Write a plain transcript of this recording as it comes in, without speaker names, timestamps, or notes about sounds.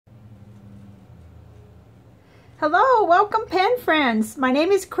Hello, welcome pen friends. My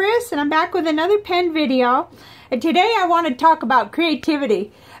name is Chris and I'm back with another pen video. And today I want to talk about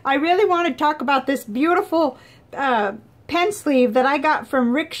creativity. I really want to talk about this beautiful pen sleeve that I got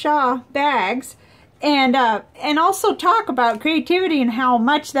from Rickshaw Bags, and also talk about creativity and how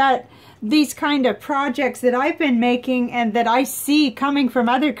much that these kind of projects that I've been making and that I see coming from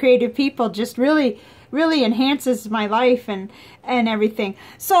other creative people just really enhances my life and everything.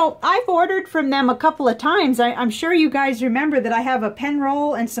 So I've ordered from them a couple of times. I'm sure you guys remember that I have a pen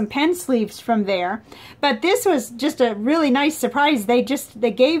roll and some pen sleeves from there. But this was just a really nice surprise. They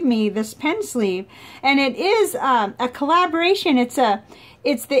gave me this pen sleeve, and it is a collaboration. It's the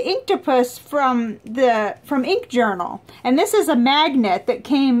Inktopus from Ink Journal, and this is a magnet that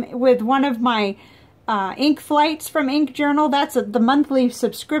came with one of my ink flights from Ink Journal. That's the monthly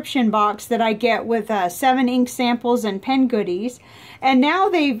subscription box that I get with 7 ink samples and pen goodies. And now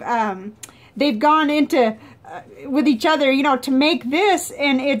they've gone into with each other, you know, to make this,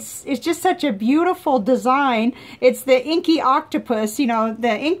 and it's just such a beautiful design. It's the Inky Octopus, you know, the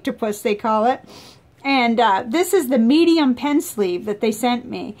Inktopus they call it. And this is the medium pen sleeve that they sent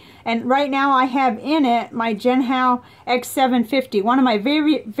me. And right now I have in it my Genhao X750, one of my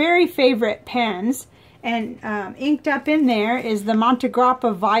very favorite pens. And inked up in there is the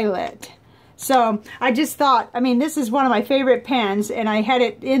Montegrappa Violet. So I just thought, I mean, this is one of my favorite pens, and I had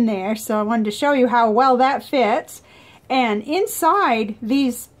it in there, so I wanted to show you how well that fits. And inside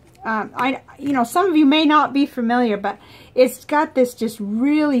these, you know, some of you may not be familiar, but it's got this just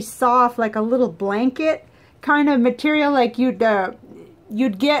really soft, like a little blanket kind of material, like you'd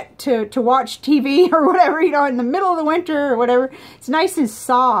get to watch TV or whatever, you know, in the middle of the winter or whatever. It's nice and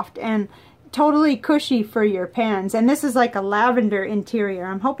soft and totally cushy for your pens. And this is like a lavender interior.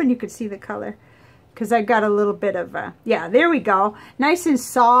 I'm hoping you could see the color, because I got a little bit of yeah, there we go. Nice and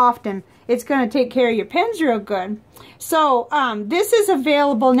soft, and it's going to take care of your pens real good. So this is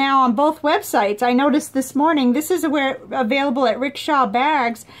available now on both websites. I noticed this morning this is available at Rickshaw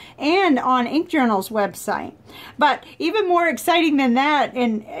Bags and on Ink Journal's website. But even more exciting than that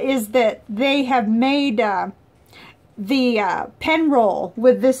is that they have made the pen roll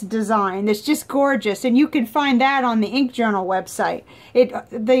with this design. It's just gorgeous, and you can find that on the Ink Journal website.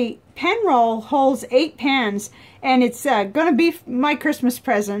 The pen roll holds 8 pens, and it's gonna be my Christmas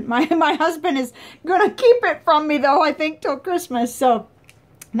present. My husband is gonna keep it from me, though, I think till Christmas. So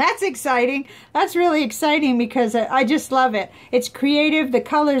that's exciting. That's really exciting, because I just love it. It's creative. The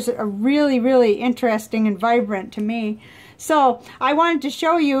colors are really interesting and vibrant to me. So I wanted to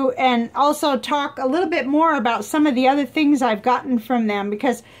show you and also talk a little bit more about some of the other things I've gotten from them,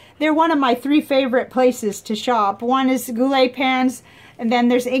 because they're one of my 3 favorite places to shop. One is Goulet Pens, and then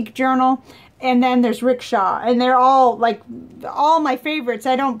there's Ink Journal, and then there's Rickshaw. And they're all like all my favorites.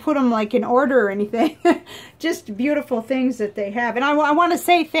 I don't put them like in order or anything. Just beautiful things that they have. And I want to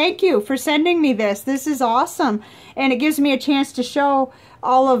say thank you for sending me this. This is awesome. And it gives me a chance to show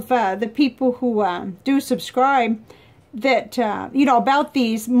all of the people who do subscribe that you know, about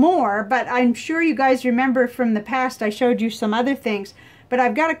these more. But I'm sure you guys remember from the past I showed you some other things, but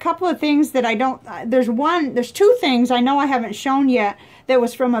I've got a couple of things that I don't there's 2 things I know I haven't shown yet that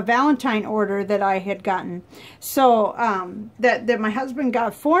was from a Valentine order that I had gotten, so that my husband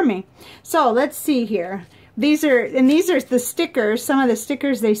got for me. So let's see here. These are the stickers, some of the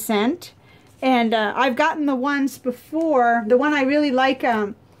stickers they sent, and I've gotten the ones before. The one I really like,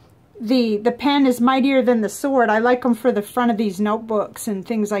 the pen is mightier than the sword. I like them for the front of these notebooks and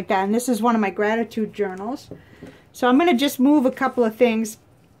things like that. And this is one of my gratitude journals. So I'm going to just move a couple of things.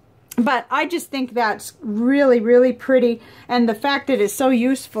 But I just think that's really pretty. And the fact that it's so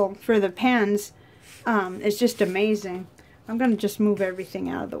useful for the pens is just amazing. I'm going to just move everything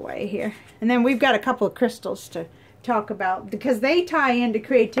out of the way here. And then we've got a couple of crystals to talk about, because they tie into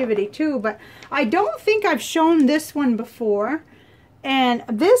creativity too. But I don't think I've shown this one before. And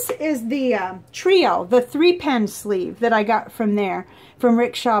this is the Trio, the 3 pen sleeve that I got from there, from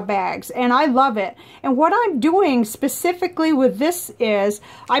Rickshaw Bags. And I love it. And what I'm doing specifically with this is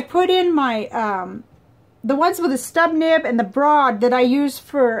I put in my, the ones with the stub nib and the broad that I use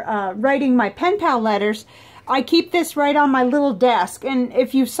for writing my pen pal letters. I keep this right on my little desk. And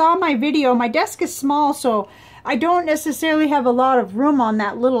if you saw my video, my desk is small, so I don't necessarily have a lot of room on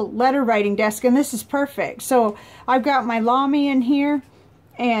that little letter writing desk, and this is perfect. So I've got my Lamy in here,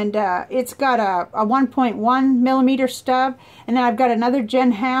 and it's got a 1.1 millimeter stub, and then I've got another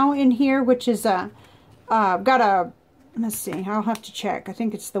Genhao in here, which is got a, let's see, I'll have to check. I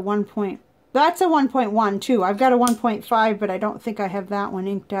think it's the 1. That's a 1.1 too. I've got a 1.5, but I don't think I have that one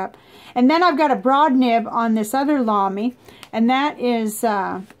inked up. And then I've got a broad nib on this other Lamy, and that is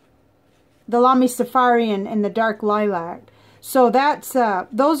the Lamy Safari and the dark lilac. So that's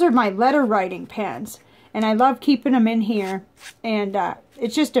those are my letter writing pens, and I love keeping them in here. And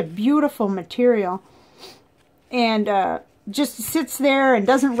it's just a beautiful material, and just sits there and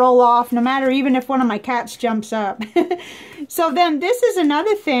doesn't roll off, no matter even if one of my cats jumps up. So then this is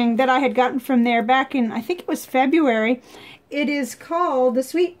another thing that I had gotten from there back in, I think it was February. It is called the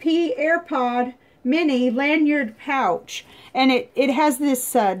Sweet Pea AirPod Mini Lanyard Pouch. And it has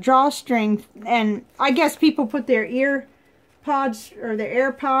this drawstring, and I guess people put their ear pods or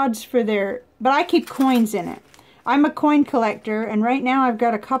their AirPods for their, but I keep coins in it. I'm a coin collector, and right now I've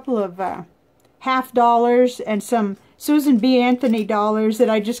got a couple of $50 and some Susan B. Anthony dollars that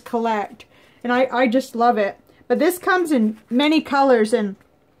I just collect, and I just love it. But this comes in many colors, and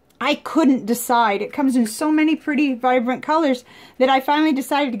I couldn't decide. It comes in so many pretty vibrant colors that I finally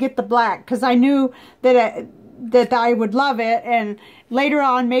decided to get the black, because I knew that I would love it, and later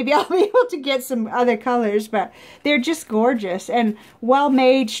on maybe I'll be able to get some other colors. But they're just gorgeous and well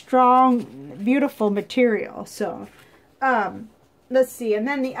made, strong, beautiful material. So let's see. And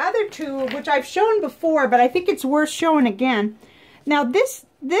then the other two, which I've shown before, but I think it's worth showing again. Now this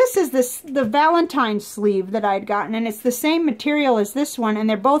is the Valentine sleeve that I'd gotten, and it's the same material as this one, and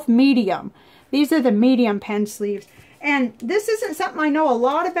they're both medium. These are the medium pen sleeves. And this isn't something I know a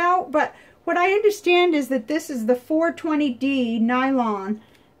lot about, but what I understand is that this is the 420D nylon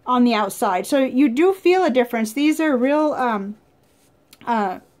on the outside. So you do feel a difference. These are real,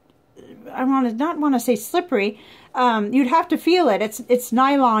 I not want to say slippery. You'd have to feel it. It's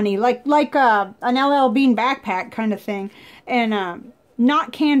nylon-y, like an LL Bean backpack kind of thing, and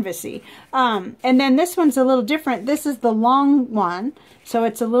not canvasy. And then this one's a little different. This is the long one, so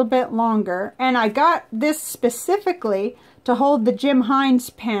it's a little bit longer. And I got this specifically to hold the Jim Hines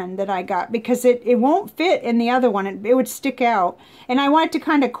pen that I got, because it won't fit in the other one. It would stick out. And I wanted to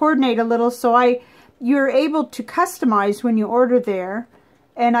kind of coordinate a little, so you're able to customize when you order there.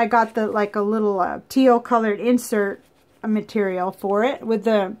 And I got the like a little teal colored insert material for it with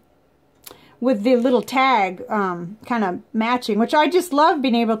the little tag kind of matching, which I just love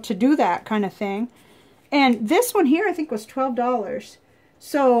being able to do that kind of thing. And this one here I think was $12.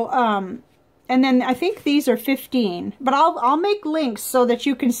 So and then I think these are $15. But I'll make links so that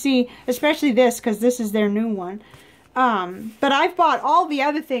you can see, especially this, because this is their new one. But I've bought all the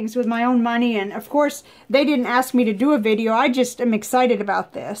other things with my own money, and of course they didn't ask me to do a video. I just am excited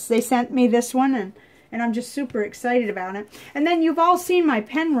about this. They sent me this one, and I'm just super excited about it. And then you've all seen my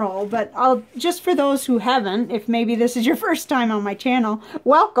pen roll, but just for those who haven't, if maybe this is your first time on my channel,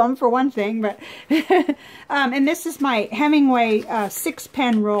 welcome for one thing. But and this is my Hemingway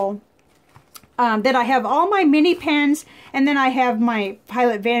 6-pen roll. That I have all my mini pens, and then I have my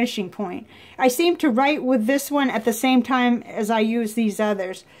Pilot Vanishing Point. I seem to write with this one at the same time as I use these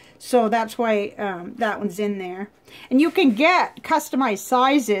others, so that's why that one's in there. And you can get customized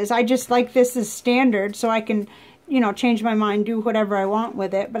sizes. I just like this as standard, so I can, you know, change my mind, do whatever I want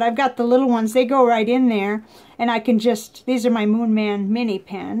with it. But I've got the little ones, they go right in there, and I can just, these are my Moon Man mini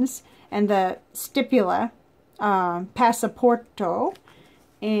pens, and the Stipula Passaporto,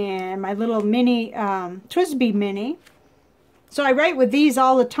 and my little mini TWSBI mini. So I write with these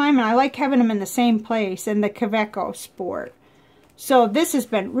all the time, and I like having them in the same place, and the Kaweco Sport. So this has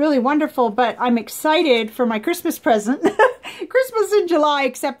been really wonderful, but I'm excited for my Christmas present. Christmas in July,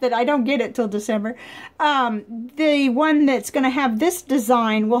 except that I don't get it till December. The one that's going to have this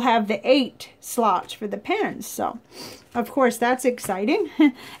design will have the 8 slots for the pens. So, of course, that's exciting.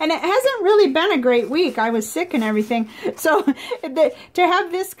 And it hasn't really been a great week. I was sick and everything. So, to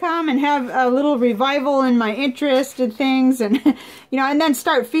have this come and have a little revival in my interest and things, and, you know, and then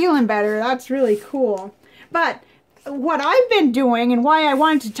start feeling better, that's really cool. But what I've been doing, and why I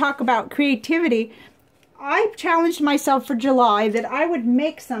wanted to talk about creativity, I challenged myself for July that I would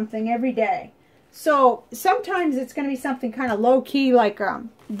make something every day. So sometimes it's going to be something kind of low-key, like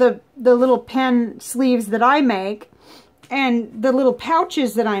the little pen sleeves that I make, and the little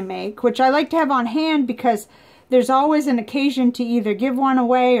pouches that I make, which I like to have on hand because there's always an occasion to either give one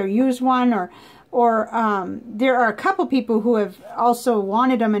away or use one, or there are a couple people who have also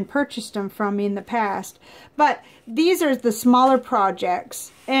wanted them and purchased them from me in the past. But these are the smaller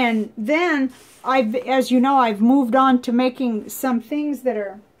projects. And then, as you know, I've moved on to making some things that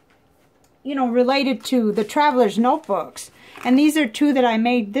are, you know, related to the traveler's notebooks. And these are 2 that I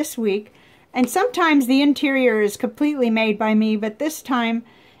made this week. And sometimes the interior is completely made by me, but this time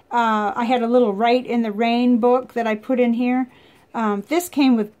I had a little Write in the Rain book that I put in here. This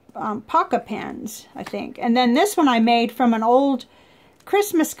came with pocket pens, I think. And then this one I made from an old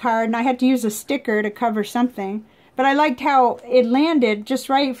Christmas card, and I had to use a sticker to cover something. But I liked how it landed just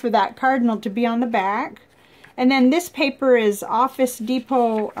right for that cardinal to be on the back. And then this paper is Office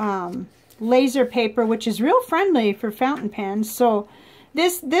Depot laser paper, which is real friendly for fountain pens. So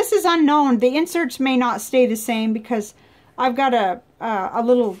this is unknown. The inserts may not stay the same because I've got a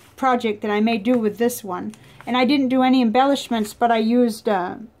little project that I may do with this one. And I didn't do any embellishments, but I used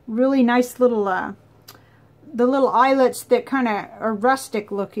really nice little, the little eyelets that kind of are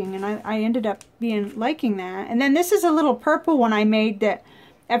rustic looking. And I ended up liking that. And then this is a little purple one I made that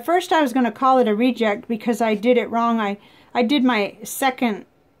at first I was going to call it a reject because I did it wrong. I did my second,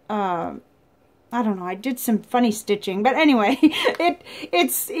 I don't know, I did some funny stitching, but anyway,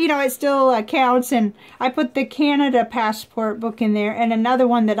 it's you know, it still counts. And I put the Canada passport book in there and another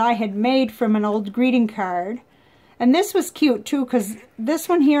one that I had made from an old greeting card. And this was cute too, because this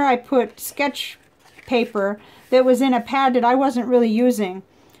one here I put sketch paper that was in a pad that I wasn't really using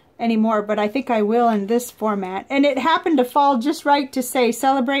anymore, but I think I will in this format. And it happened to fall just right to say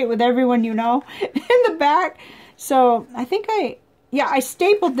celebrate with everyone you know in the back. So I think I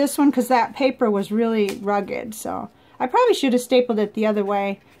stapled this one because that paper was really rugged. So I probably should have stapled it the other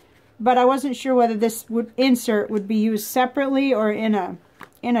way, but I wasn't sure whether this insert would be used separately or in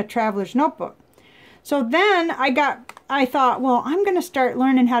a traveler's notebook. So then I thought, well, I'm going to start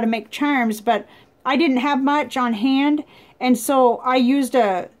learning how to make charms, but I didn't have much on hand, and so I used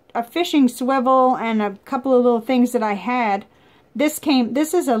a fishing swivel and a couple of little things that I had. This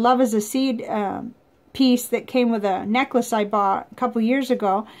is a Love as a Seed piece that came with a necklace I bought a couple years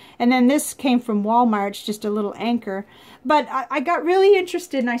ago, and then this came from Walmart. It's just a little anchor. But I got really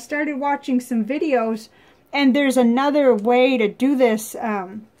interested and I started watching some videos, and there's another way to do this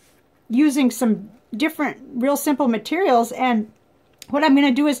using some different real simple materials. And what I'm going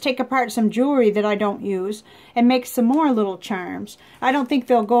to do is take apart some jewelry that I don't use and make some more little charms. I don't think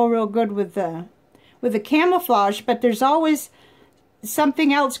they'll go real good with the camouflage, but there's always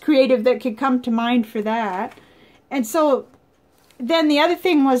something else creative that could come to mind for that. And so then the other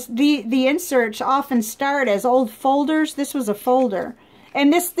thing was the inserts often start as old folders. This was a folder.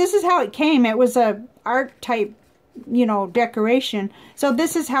 And this is how it came. It was a art type, you know, decoration. So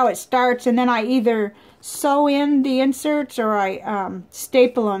this is how it starts, and then I either sew in the inserts or I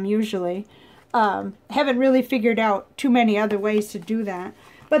staple them usually. Haven't really figured out too many other ways to do that.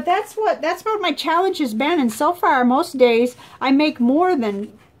 But that's what my challenge has been, and so far most days I make more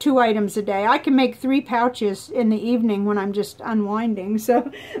than 2 items a day. I can make 3 pouches in the evening when I'm just unwinding,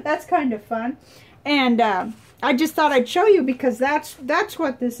 so that's kind of fun. And I just thought I'd show you because that's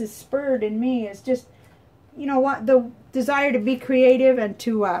what this has spurred in me, is just, you know what, the desire to be creative and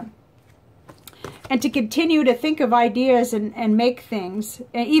to continue to think of ideas and make things,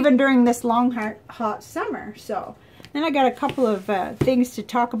 even during this long, hot summer. So then I got a couple of things to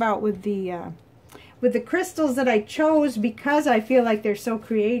talk about with the crystals that I chose because I feel like they're so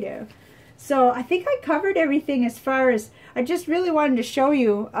creative. So I think I covered everything as far as, I just really wanted to show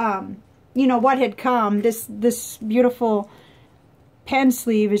you, you know, what had come. This beautiful pen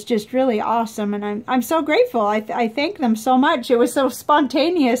sleeve is just really awesome, and I'm so grateful. I thank them so much. It was so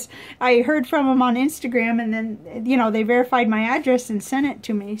spontaneous. I heard from them on Instagram, and then, you know, they verified my address and sent it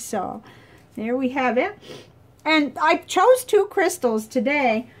to me. So there we have it. And I chose 2 crystals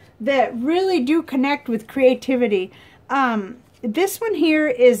today that really do connect with creativity. This one here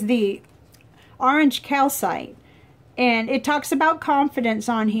is the orange calcite, and it talks about confidence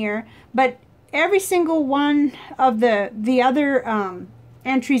on here, but every single one of the other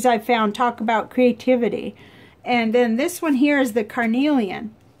entries I've found talk about creativity. And then this one here is the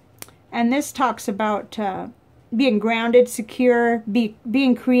carnelian, and this talks about being grounded, secure,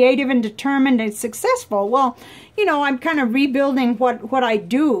 being creative and determined and successful. Well, you know, I'm kind of rebuilding what I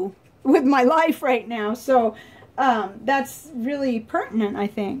do with my life right now, so that's really pertinent, I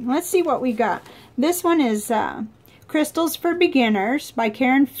think. Let's see what we got. This one is Crystals for Beginners by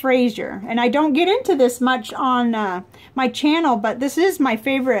Karen Fraser, and I don't get into this much on my channel, but this is my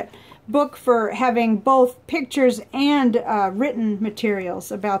favorite book for having both pictures and written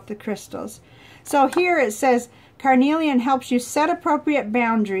materials about the crystals. So here it says, carnelian helps you set appropriate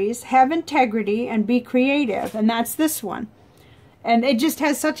boundaries, have integrity, and be creative. And that's this one. And it just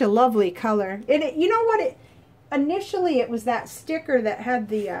has such a lovely color. You know what? Initially, it was that sticker that had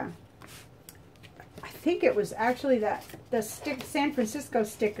the, I think it was actually the San Francisco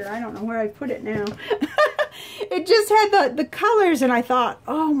sticker. I don't know where I put it now. It just had the colors, and I thought,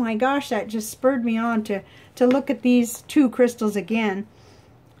 oh my gosh, that just spurred me on to look at these 2 crystals again.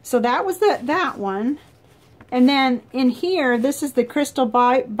 So that was that one. And then in here, this is the Crystal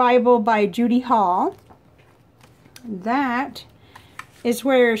Bible by Judy Hall. That is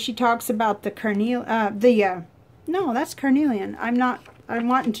where she talks about the No, that's carnelian. I'm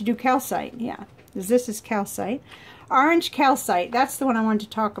wanting to do calcite, yeah. This is calcite. Orange calcite, that's the one I wanted to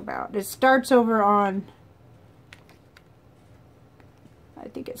talk about. It starts over on, I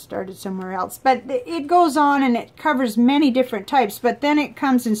think it started somewhere else, but it goes on and it covers many different types, but then it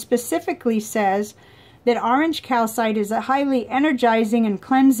comes and specifically says that orange calcite is a highly energizing and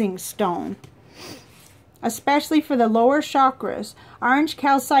cleansing stone, especially for the lower chakras. Orange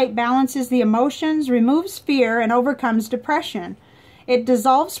calcite balances the emotions, removes fear, and overcomes depression. It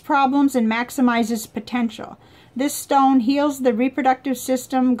dissolves problems and maximizes potential. This stone heals the reproductive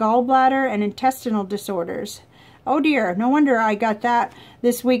system, gallbladder, and intestinal disorders. Oh dear, no wonder I got that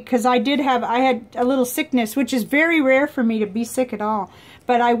this week, because I had a little sickness, which is very rare for me to be sick at all.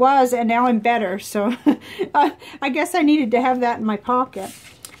 But I was, and now I'm better, so I guess I needed to have that in my pocket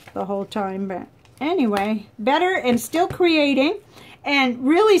the whole time. But anyway, better and still creating, and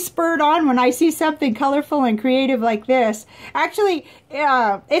really spurred on when I see something colorful and creative like this. Actually,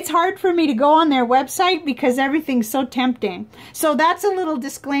 it's hard for me to go on their website because everything's so tempting. So that's a little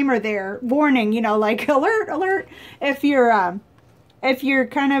disclaimer there, warning, you know, like alert, alert. If you're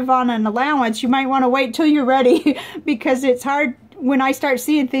kind of on an allowance, you might want to wait till you're ready because it's hard when I start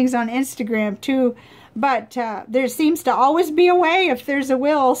seeing things on Instagram too. But there seems to always be a way if there's a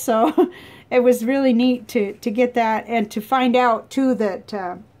will, so it was really neat to get that and to find out too that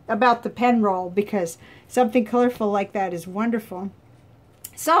about the pen roll, because something colorful like that is wonderful.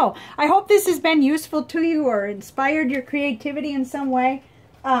 So I hope this has been useful to you or inspired your creativity in some way.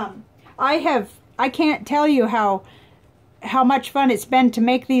 I can't tell you how much fun it's been to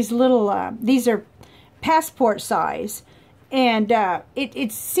make these little these are passport size, and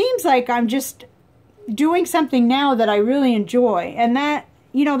it seems like I'm just doing something now that I really enjoy, and that,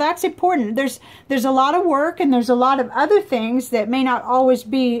 you know, that's important. There's a lot of work and there's a lot of other things that may not always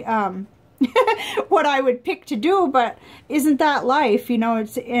be what I would pick to do, but isn't that life, you know?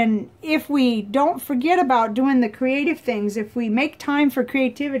 And if we don't forget about doing the creative things, if we make time for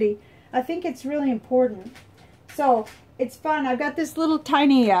creativity, I think it's really important. So it's fun. I've got this little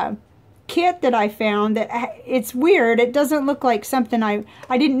tiny kit that I found that it's weird. It doesn't look like something I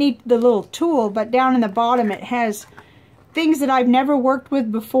didn't need the little tool, but down in the bottom it has things that I've never worked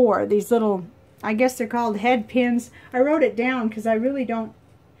with before. These little, I guess they're called head pins. I wrote it down because I really don't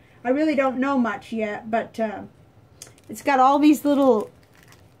know much yet, but it's got all these little,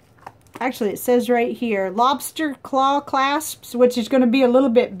 actually it says right here, lobster claw clasps, which is going to be a little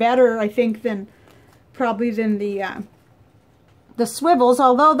bit better, I think, than the swivels,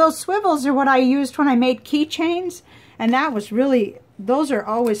 although those swivels are what I used when I made keychains, and that was really, those are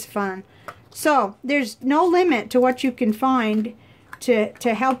always fun. So there's no limit to what you can find to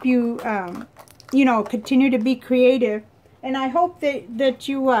help you, you know, continue to be creative. And I hope that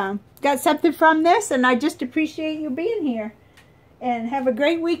you got something from this, and I just appreciate you being here. And have a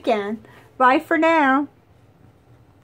great weekend. Bye for now.